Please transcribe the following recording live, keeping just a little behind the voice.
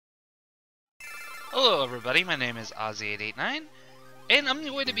Hello everybody, my name is Ozzy889, and I'm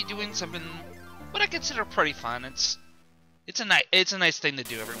going to be doing something what I consider pretty fun. It's a nice thing to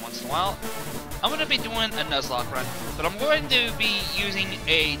do every once in a while. I'm going to be doing a Nuzlocke run, but I'm going to be using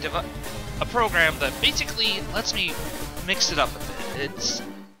a program that basically lets me mix it up a bit. It's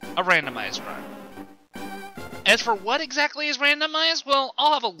a randomized run. As for what exactly is randomized, well,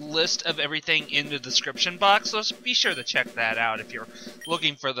 I'll have a list of everything in the description box, so be sure to check that out if you're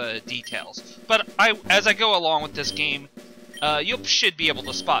looking for the details. But as I go along with this game, you should be able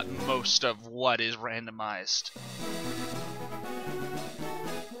to spot most of what is randomized.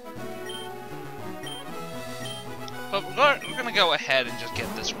 But we're going to go ahead and just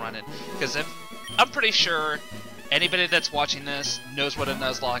get this running, because I'm pretty sure anybody that's watching this knows what a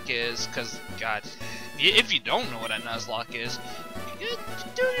Nuzlocke is, because, God, if you don't know what a Nuzlocke is,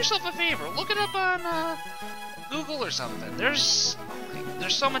 do yourself a favor. Look it up on Google or something. There's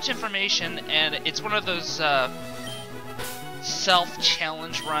so much information, and it's one of those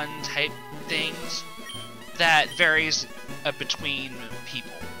self-challenge run type things that varies between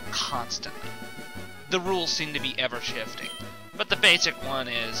people constantly. The rules seem to be ever-shifting, but the basic one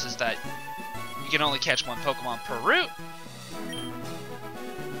is that you can only catch one Pokemon per route.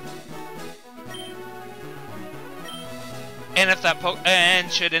 And if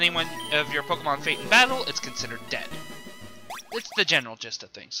that should any one of your Pokemon fate in battle, it's considered dead. It's the general gist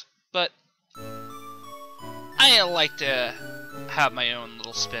of things. But I like to have my own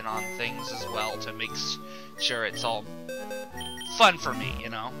little spin on things as well to make sure it's all fun for me, you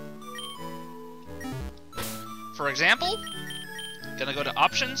know. For example, gonna go to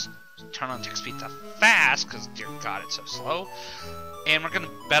options, turn on text speed to fast, because dear God, it's so slow. And we're gonna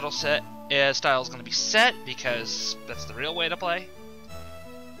battle set. Style is going to be set, because that's the real way to play.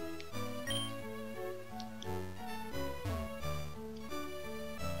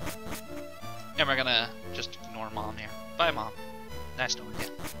 And we're going to just ignore Mom here. Bye, Mom. Nice knowing you.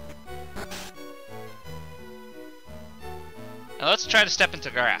 Now let's try to step into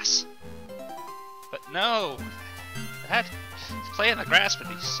grass. But no! That playing in the grass would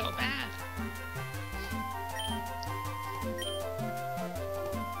be so bad.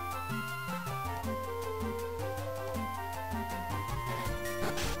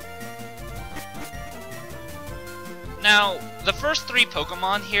 Now, the first 3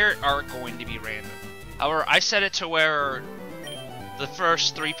 Pokemon here are going to be random. However, I set it to where the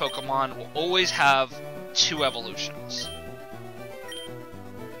first 3 Pokemon will always have 2 evolutions.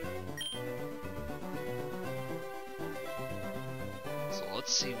 So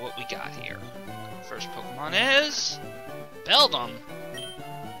let's see what we got here. First Pokemon is Celadon.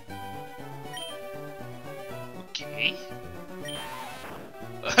 Okay.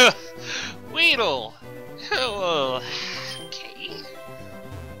 Weedle. Oh, okay.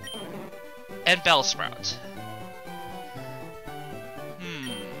 And Bellsprout.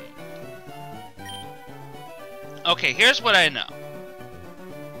 Okay, here's what I know.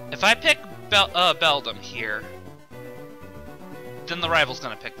 If I pick Beldum here, then the rival's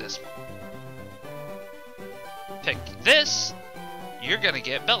gonna pick this one. Pick this, you're gonna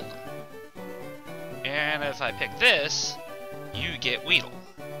get Beldum. And if I pick this, you get Weedle.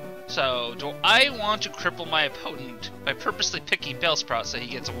 So, do I want to cripple my opponent by purposely picking Bellsprout so he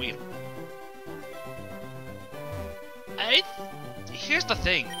gets a Weedle? Here's the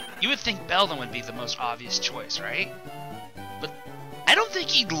thing. You would think Beldum would be the most obvious choice, right? But I don't think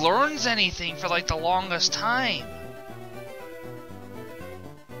he learns anything for like the longest time.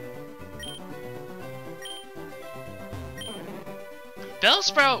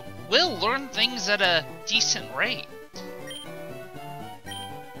 Bellsprout will learn things at a decent rate.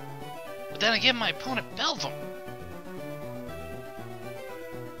 Then I give my opponent Beldum.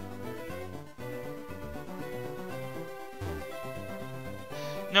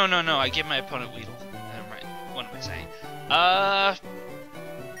 No, I give my opponent Weedle. Right. What am I saying?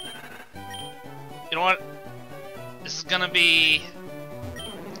 You know what? This is gonna be...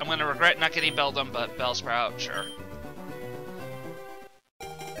 I'm gonna regret not getting Beldum, but Bellsprout, sure.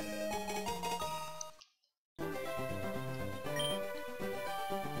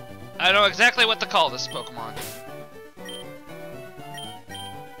 I know exactly what to call this Pokemon.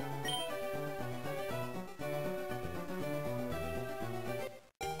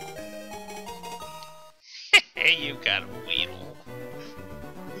 You got a Weedle.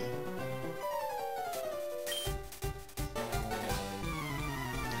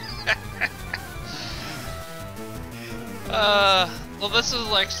 Well, this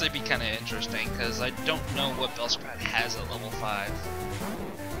will actually be kind of interesting, because I don't know what Bellsprout has at level 5.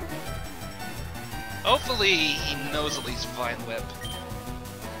 Hopefully he knows at least Vine Whip.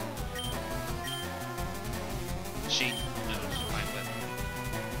 she knows fine with.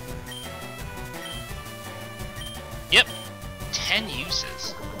 Yep, 10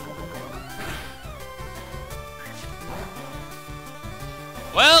 uses.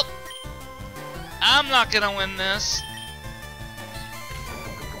 Well, I'm not gonna win this.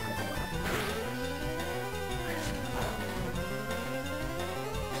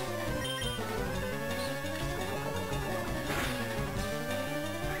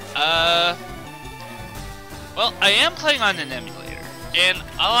 Well, I am playing on an emulator, and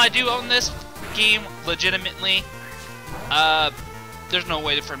while I do own this game legitimately, there's no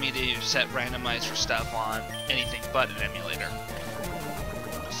way for me to set randomizer stuff on anything but an emulator.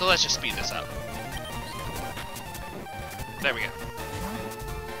 So let's just speed this up. There we go.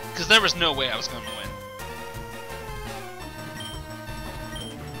 Because there was no way I was going to win.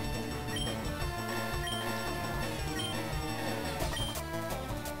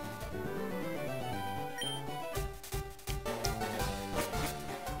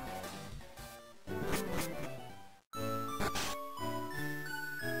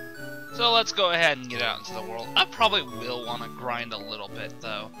 So let's go ahead and get out into the world. I probably will want to grind a little bit,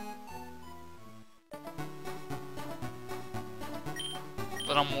 though.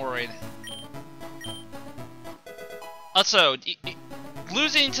 But I'm worried. Also,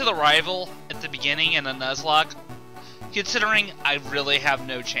 losing to the rival at the beginning in a Nuzlocke, considering I really have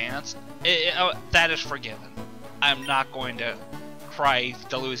no chance, that is forgiven. I'm not going to cry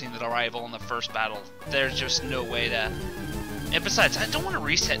to losing to the rival in the first battle. There's just no way to... And besides, I don't want to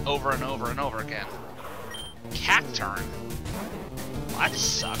reset over and over and over again. Cacturn. Well, that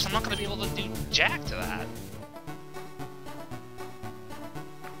sucks. I'm not going to be able to do jack to that.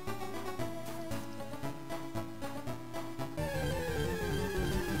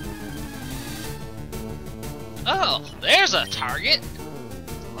 Oh, there's a target.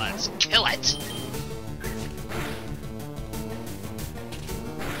 Let's kill it.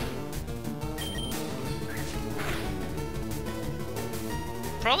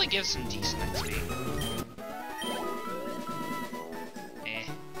 Probably gives some decent XP.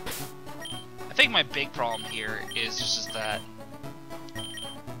 I think my big problem here is just that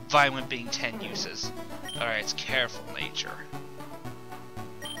Violent being 10 uses. Alright, it's careful nature.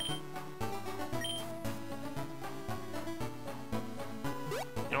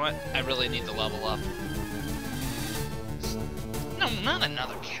 You know what? I really need to level up. No, not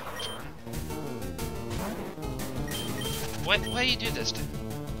another character. Why do you do this to me?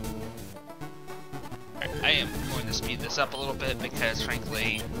 I am going to speed this up a little bit because,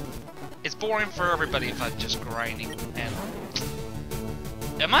 frankly, it's boring for everybody if I'm just grinding. And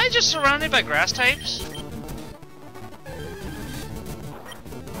am I just surrounded by grass types?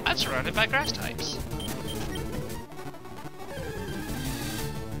 I'm surrounded by grass types.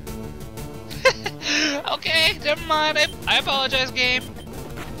 Okay, never mind. I apologize, game.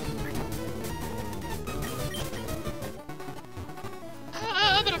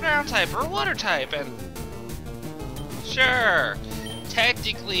 I'm a ground type or a water type, and sure,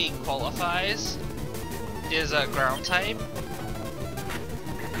 technically qualifies is a ground type.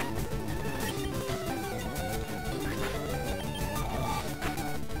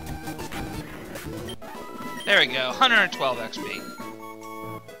 There we go, 112 XP.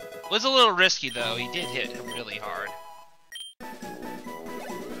 Was a little risky though, he did hit him really hard.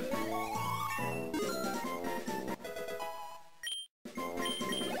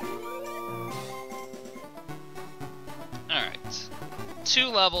 Alright. 2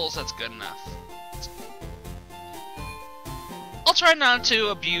 levels, that's good enough. I'll try not to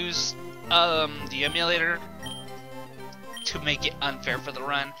abuse the emulator to make it unfair for the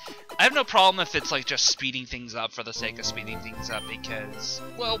run. I have no problem if it's like just speeding things up for the sake of speeding things up because,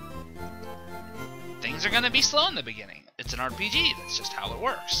 well, things are gonna be slow in the beginning. It's an RPG, that's just how it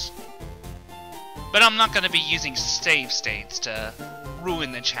works. But I'm not gonna be using save states to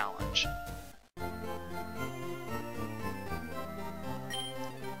ruin the challenge.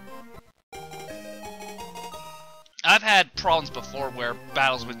 I've had problems before where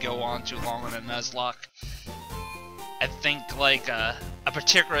battles would go on too long in a Nuzlocke. I think like a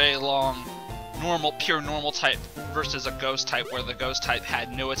particularly long pure normal type versus a ghost type where the ghost type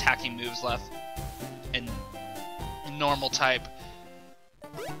had no attacking moves left and normal type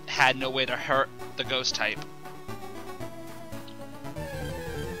had no way to hurt the ghost type.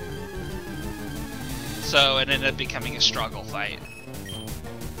 So it ended up becoming a struggle fight.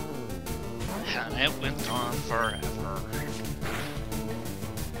 And it went on forever.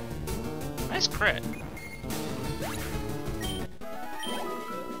 Nice crit.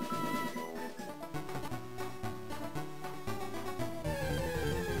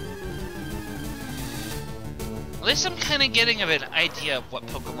 At least I'm kind of getting an idea of what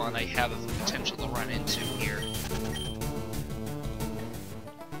Pokemon I have the potential to run into here.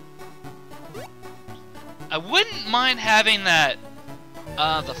 I wouldn't mind having that,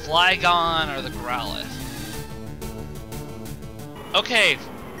 the Flygon or the Growlithe. Okay,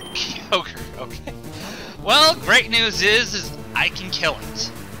 Kyogre, okay. Well, great news is I can kill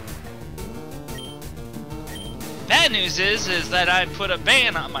it. Bad news is that I put a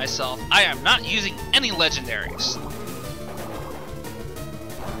ban on myself. I am not using any legendaries.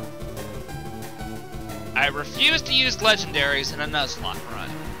 I refuse to use legendaries in a Nuzlocke run.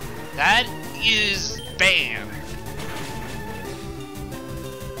 That is banned.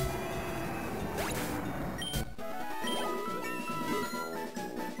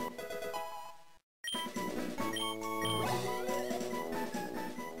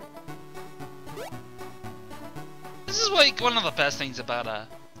 This is like one of the best things about a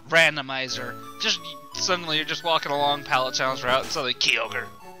randomizer. Just suddenly you're just walking along Pallet Challenge route and suddenly Kyogre.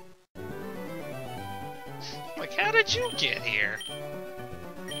 Like, how did you get here?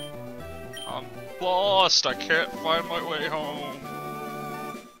 I'm lost. I can't find my way home.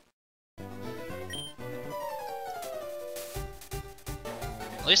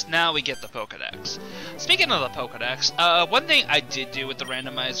 At least now we get the Pokedex. Speaking of the Pokedex, one thing I did do with the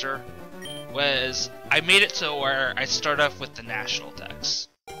randomizer was I made it so where I start off with the national dex.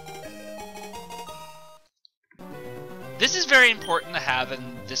 This is very important to have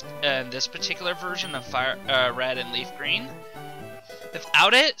in this particular version of FireRed and Leaf Green.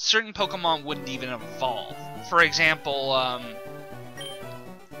 Without it, certain Pokemon wouldn't even evolve. For example,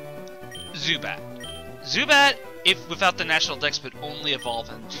 Zubat. Zubat, if without the national dex, would only evolve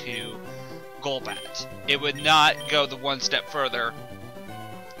into Golbat. It would not go the one step further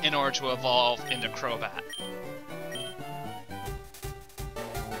in order to evolve into Crobat.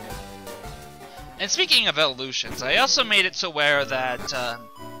 And speaking of evolutions, I also made it so where that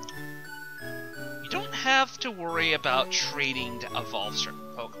you don't have to worry about trading to evolve certain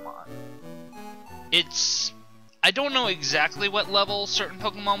Pokemon. I don't know exactly what level certain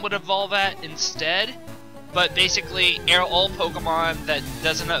Pokemon would evolve at instead, but basically all Pokemon that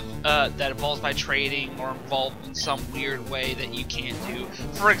that evolves by trading or evolve in some weird way that you can't do.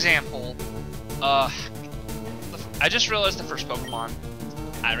 For example, I just realized the first Pokemon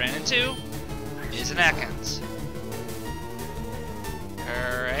I ran into is an Ekans.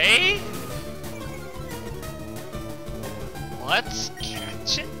 Alright. Let's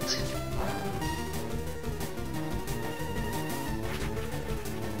catch it.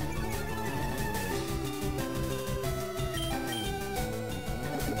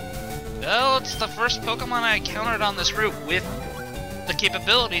 Well, it's the first Pokemon I encountered on this route with the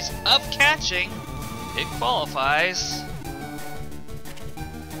capabilities of catching. It qualifies.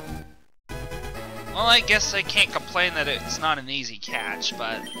 Well, I guess I can't complain that it's not an easy catch,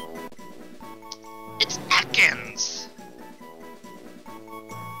 but it's Ekans!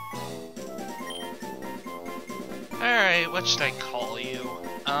 Alright, what should I call you?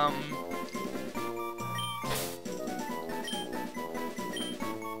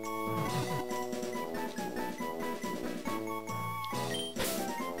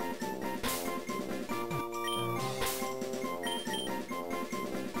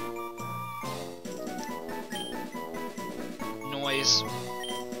 Noise.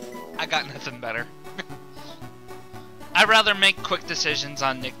 I got nothing better. I'd rather make quick decisions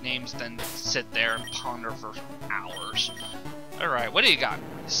on nicknames than sit there and ponder for hours. Alright, what do you got,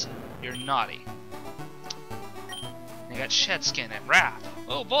 boys? You're naughty. You got Shedskin and Rap.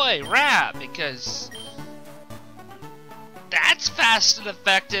 Oh boy, Rap, because that's fast and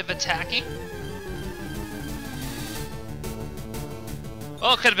effective attacking.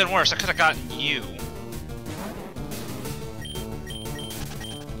 Well, it could have been worse. I could have gotten you.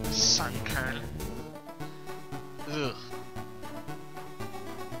 Sunkern. Ugh.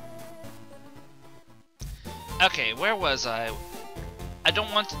 Okay, where was I? I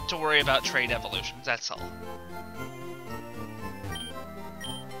don't want to worry about trade evolutions, that's all.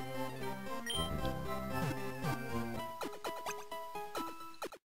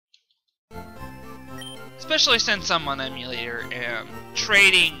 Especially since I'm on emulator and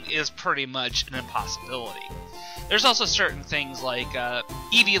trading is pretty much an impossibility. There's also certain things like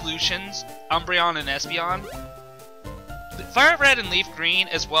evolutions, Umbreon and Espeon. FireRed and Leaf Green,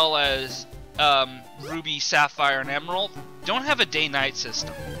 as well as Ruby, Sapphire, and Emerald, don't have a day-night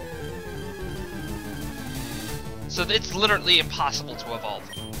system. So it's literally impossible to evolve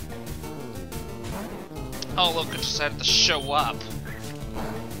them. Oh look, it decided to show up.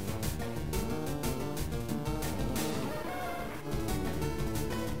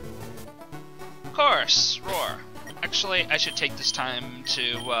 Of course, Roar. Actually, I should take this time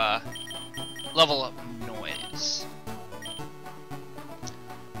to level up noise.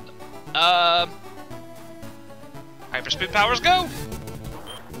 Hyperspeed powers go!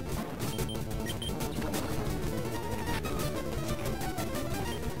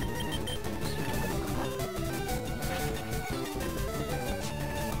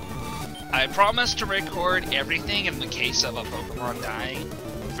 I promise to record everything in the case of a Pokemon dying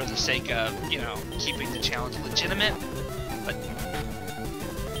for the sake of, you know, keeping the challenge legitimate, but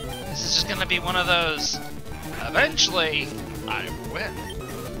this is just gonna be one of those, eventually, I will win.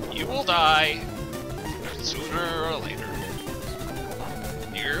 You will die, sooner or later.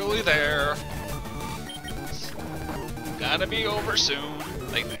 Nearly there. Gotta be over soon.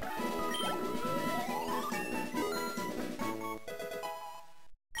 Like there.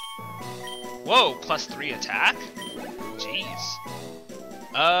 Whoa, +3 attack? Jeez.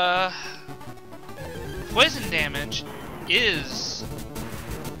 Poison damage is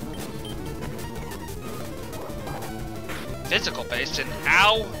physical based and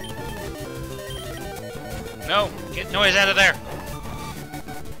ow! No, get noise out of there!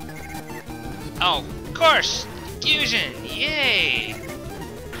 Oh, of course! Fusion! Yay!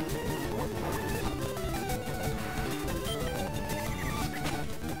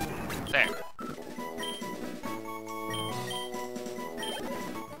 There.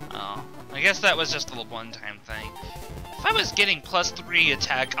 Oh, I guess that was just a little one-time thing. If I was getting +3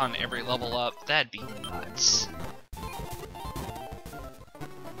 attack on every level up, that'd be nuts.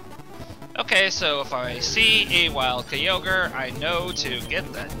 Okay, so if I see a wild Kyogre, I know to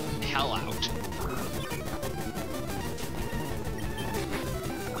get the hell out.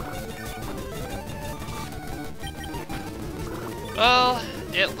 Well,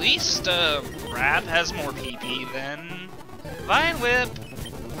 at least Rap has more PP than Vine Whip.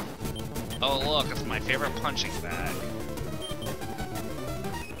 Oh look, it's my favorite punching bag.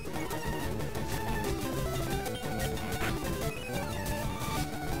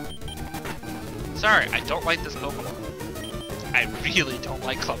 Sorry, I don't like this Pokemon. I really don't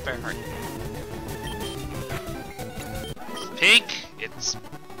like FireRed. It's pink, it's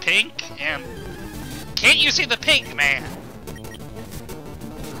pink, and can't you see the pink, man?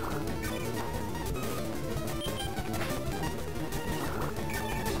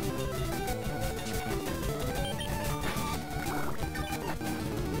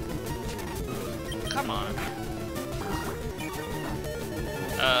 Come on.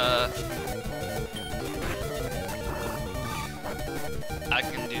 I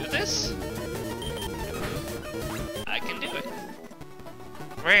can do this? I can do it.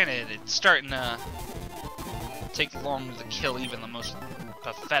 Granted, it's starting to take long to kill even the most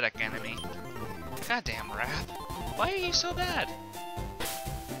pathetic enemy. Goddamn Rap. Why are you so bad?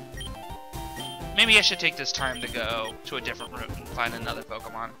 Maybe I should take this time to go to a different route and find another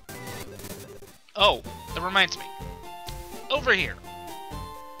Pokemon. Oh, that reminds me. Over here.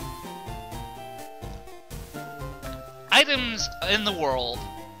 Items in the world,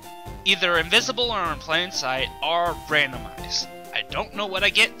 either invisible or in plain sight, are randomized. I don't know what I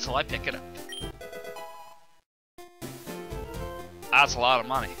get until I pick it up. That's a lot of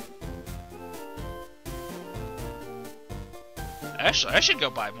money. Actually, I should go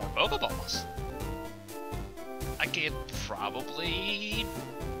buy more Pokeballs. I could probably...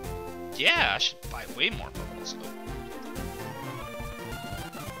 Yeah, I should buy way more Pokeballs.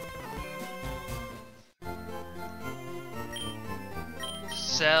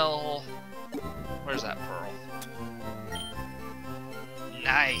 Sell... Where's that pearl?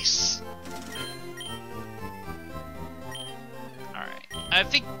 Nice! Alright. I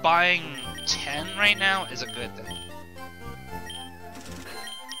think buying 10 right now is a good thing.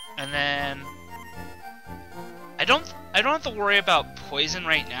 And then... I don't have to worry about poison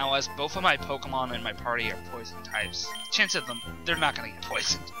right now, as both of my Pokemon in my party are poison types. Chance of them, they're not gonna get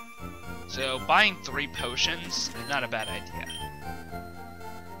poisoned. So buying 3 potions is not a bad idea.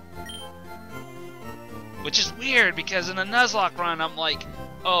 Which is weird, because in a Nuzlocke run, I'm like,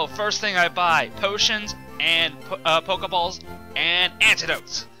 oh, first thing I buy, potions, and Pokeballs, and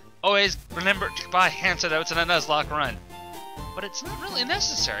antidotes. Always remember to buy antidotes in a Nuzlocke run. But it's not really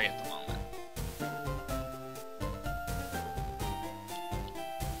necessary at the moment.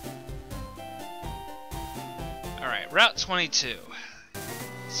 Alright, Route 22. Let's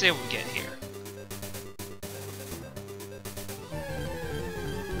see what we get here.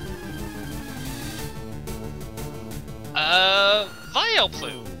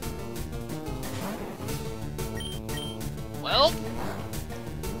 Vileplume. Well...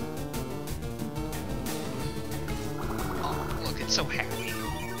 Oh, look, it's so happy.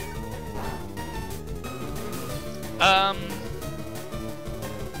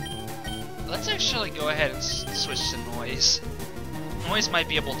 Let's actually go ahead and switch to noise. Noise might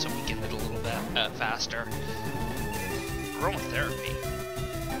be able to weaken it a little bit faster. Aromatherapy.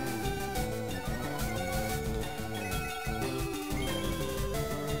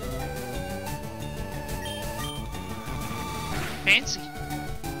 Fancy.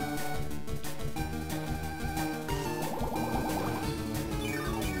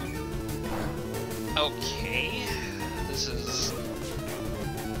 Okay, this is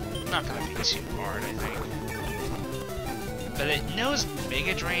not gonna be too hard, I think. But it knows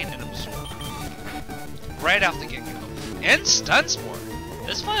Mega Drain and Absorb right off the get-go. And Stun Spore.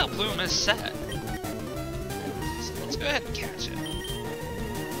 This Vile Plume is set. So let's go ahead and catch it.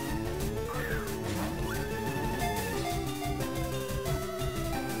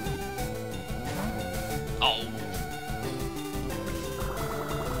 Oh.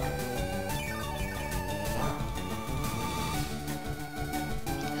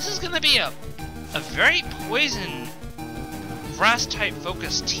 This is gonna be a very poison grass type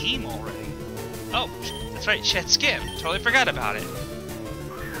focused team already. Oh, that's right, she had skin. Totally forgot about it.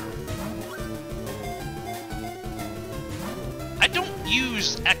 I don't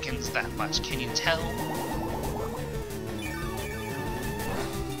use Ekans that much, can you tell?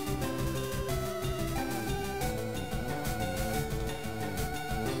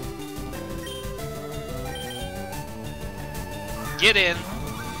 Get in.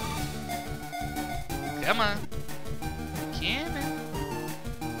 Come on. Come on.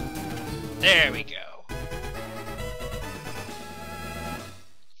 There we go.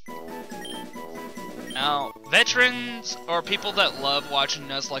 Now, veterans or people that love watching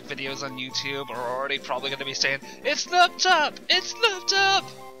Nuzlocke videos on YouTube are already probably going to be saying, "It's Nub Top! It's Nub Top!"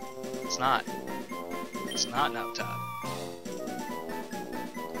 It's not. It's not Nub Top.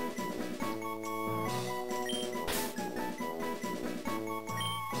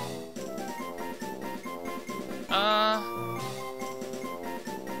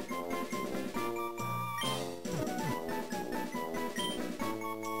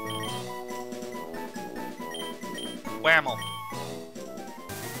 Whammo.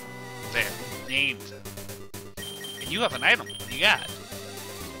 There. Named. And you have an item. What do you got?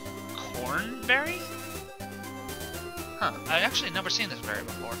 Cornberry? Huh. I've actually never seen this berry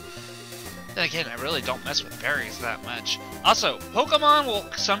before. Then again, I really don't mess with berries that much. Also, Pokemon will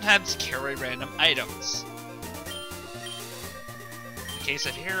sometimes carry random items. In the case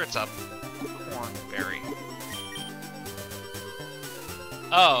of here, it's a cornberry.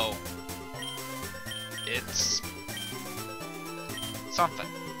 Oh. It's something.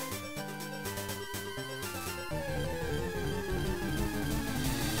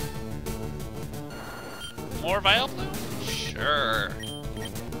 More Vile Plume? Sure.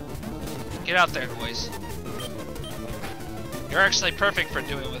 Get out there, boys. You're actually perfect for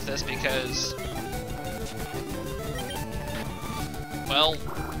doing with this because, well,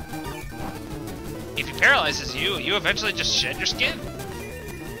 if he paralyzes you, you eventually just shed your skin.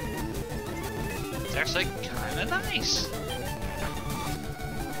 It's actually kind of nice.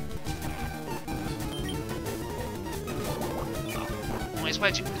 Noise,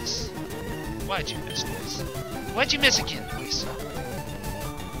 why'd you miss? Why'd you miss, Noise? Why'd you miss again, Noise?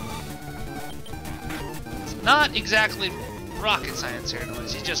 It's not exactly rocket science here,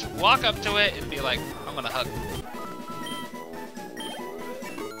 Noise. You just walk up to it and be like, I'm gonna hug it.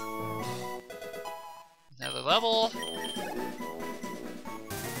 Another level.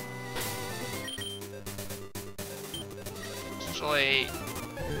 Actually,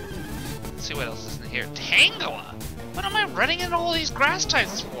 let's see what else is in here. Tangela! What am I running into all these grass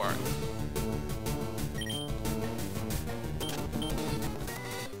types for?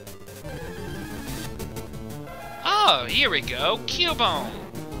 Oh, here we go. Cubone!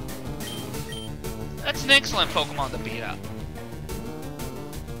 That's an excellent Pokemon to beat up.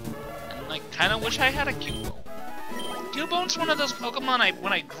 And I kinda wish I had a Cubone. Cubone's one of those Pokemon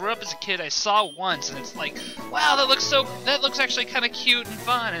when I grew up as a kid I saw once and it's like, wow, that looks actually kinda cute and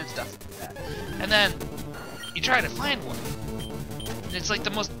fun and stuff like that. And then you try to find one. And it's like the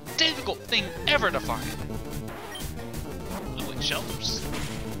most difficult thing ever to find. Oh, like shelters.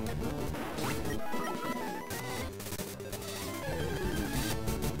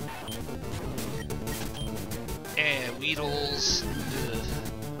 And Weedles.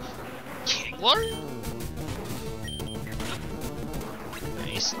 Kingler?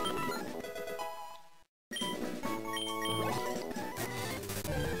 Nice.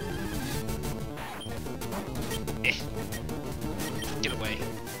 Get away.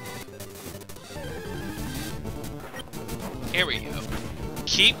 Here we go.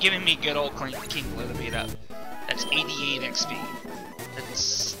 Keep giving me good old Kingler to beat up. That's 88 XP.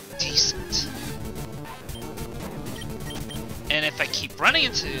 That's decent. And if I keep running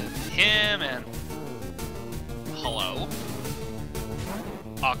into him and... Hello?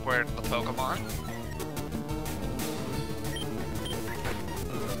 Awkward the Pokemon.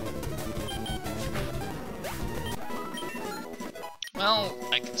 Well,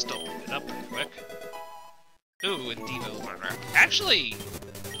 I can still pick it up pretty quick. Ooh, and Devo Learner. Actually,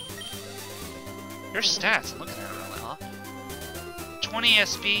 your stats, I'm looking at it really, huh? 20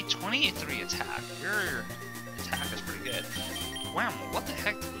 SP, 23 attack. Your attack is pretty good. Wow, what the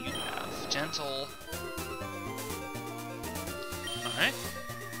heck do you have? Gentle. Alright.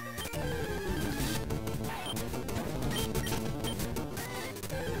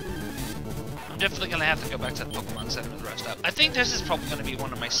 I'm definitely gonna have to go back to the Pokemon Center to rest up. I think this is probably gonna be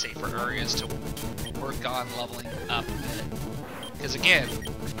one of my safer areas to work on leveling up a bit. Because again,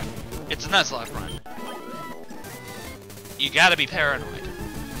 it's a Nuzlocke run. You gotta be paranoid.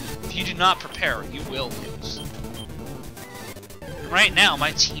 If you do not prepare, you will lose. Right now,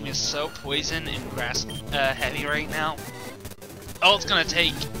 my team is so poison and grass heavy right now. All it's gonna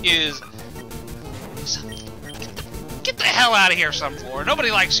take is... Get the hell out of here, Sunflower.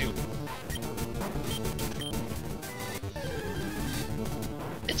 Nobody likes you.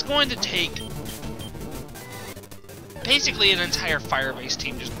 It's going to take basically an entire fire-based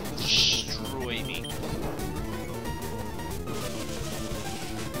team just destroy me.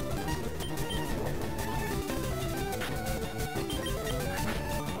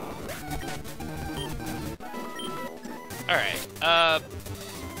 Alright,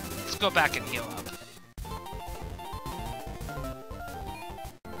 let's go back and heal up.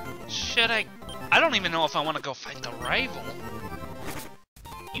 Should I don't even know if I want to go fight the rival.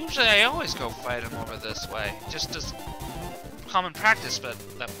 Usually I always go fight him over this way, just as common practice, but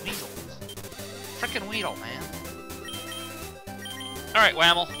that Weedle. Frickin' Weedle, man. Alright,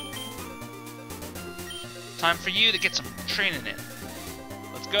 Whamel. Time for you to get some training in.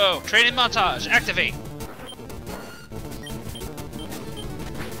 Let's go. Training montage, activate.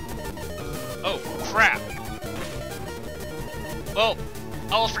 Oh, crap. Well,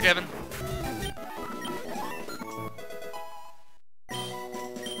 all is forgiven.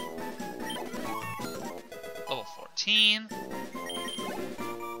 Level 14.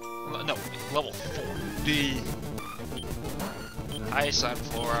 No, level 4. Hi,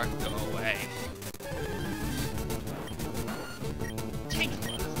 Sunflora, go away. Take it.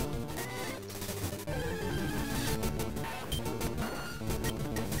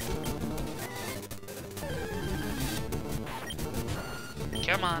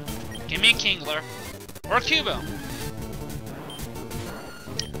 Come on, give me a Kingler. Or a Cubo.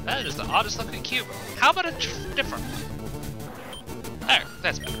 That is the oddest looking Cubo. How about a different one? There,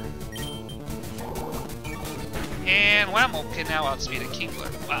 that's better. And Whamel can now outspeed a Kingler.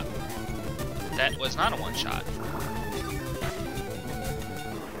 Wow. That was not a one-shot.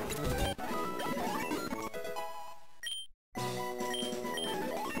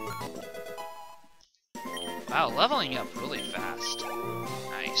 Wow, leveling up really fast.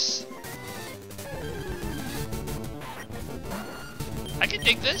 Nice. I can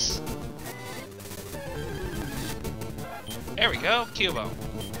dig this. There we go, Cubo.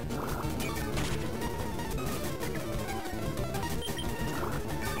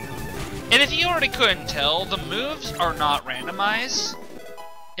 And if you already couldn't tell, the moves are not randomized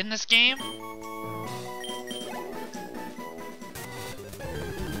in this game.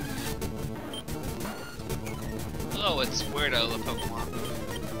 Oh, it's Weirdo the Pokemon.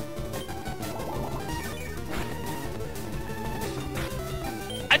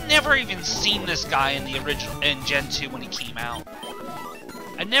 I'd never even seen this guy in the original, in Gen 2 when he came out.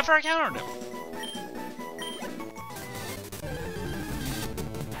 I never encountered him.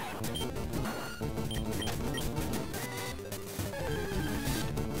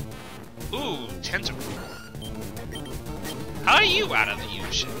 Ooh, Tentacle. How are you out of the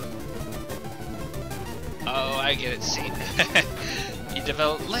ocean? Oh, I get it, see. You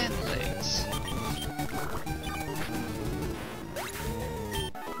develop land legs.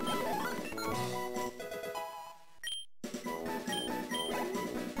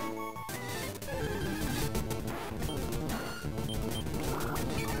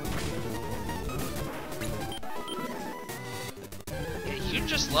 Yeah, you're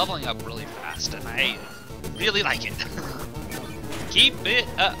just leveling up really fast, and I really like it. Keep it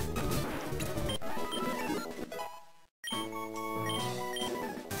up.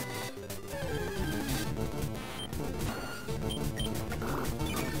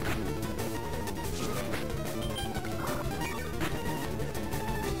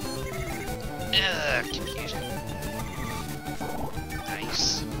 Confusion.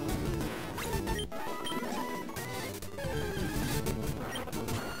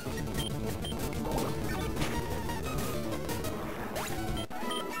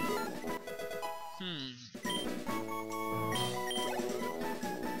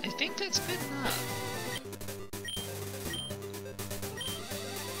 it's good enough.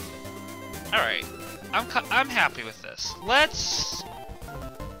 Alright, I'm happy with this. Let's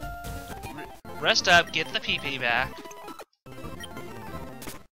rest up, get the PP back.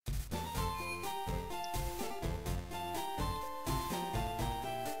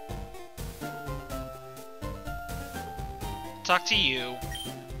 Talk to you.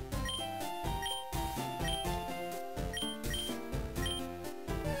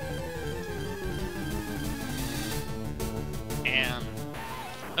 And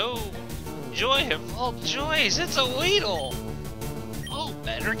oh, joy of all joys, it's a Weedle! Oh,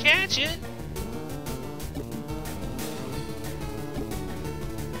 better catch it!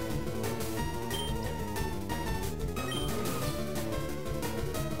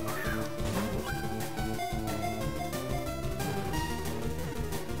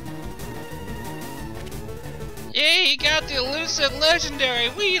 Yay, he got the elusive legendary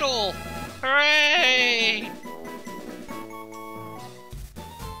Weedle! Hooray!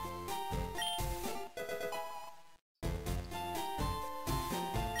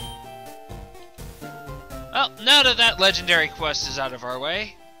 Well, now that legendary quest is out of our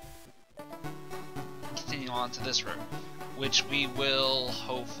way, continue on to this room, which we will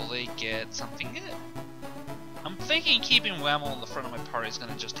hopefully get something good. I'm thinking keeping Whammo in the front of my party is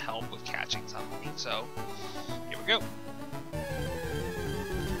going to just help with catching something, so here we go.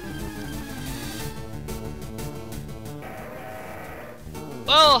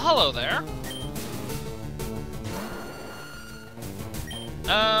 Well, hello there.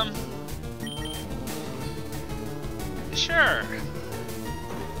 Sure.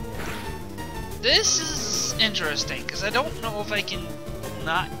 This is interesting, because I don't know if I can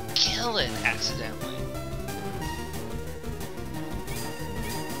not kill it accidentally.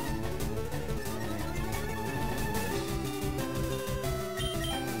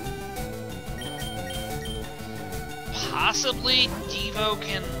 Possibly Devo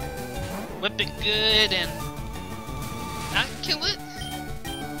can whip it good and not kill it?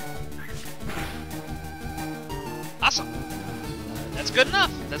 Awesome. That's good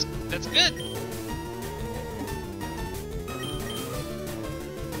enough. That's good.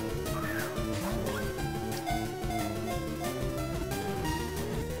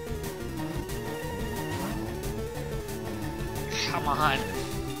 Come on.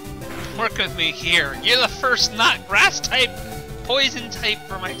 Work with me here. You're the first not grass type, poison type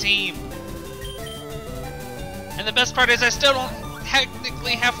for my team. And the best part is I still don't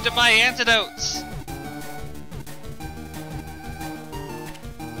technically have to buy antidotes.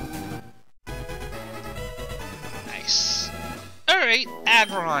 Nice. Alright,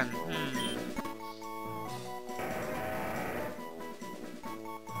 Agron.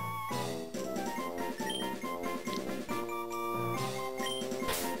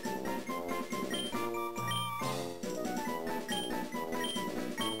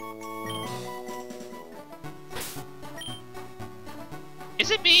 Is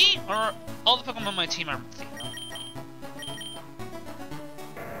it me, or all the Pokemon on my team are female?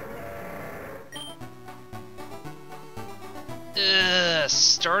 Ugh,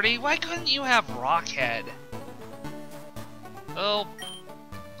 Sturdy, why couldn't you have Rockhead? Well,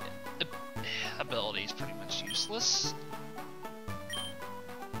 ability is pretty much useless.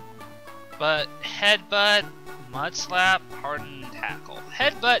 But Headbutt, Mud Slap, Harden, Tackle.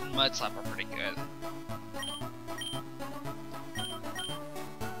 Headbutt and Mud Slap are pretty good.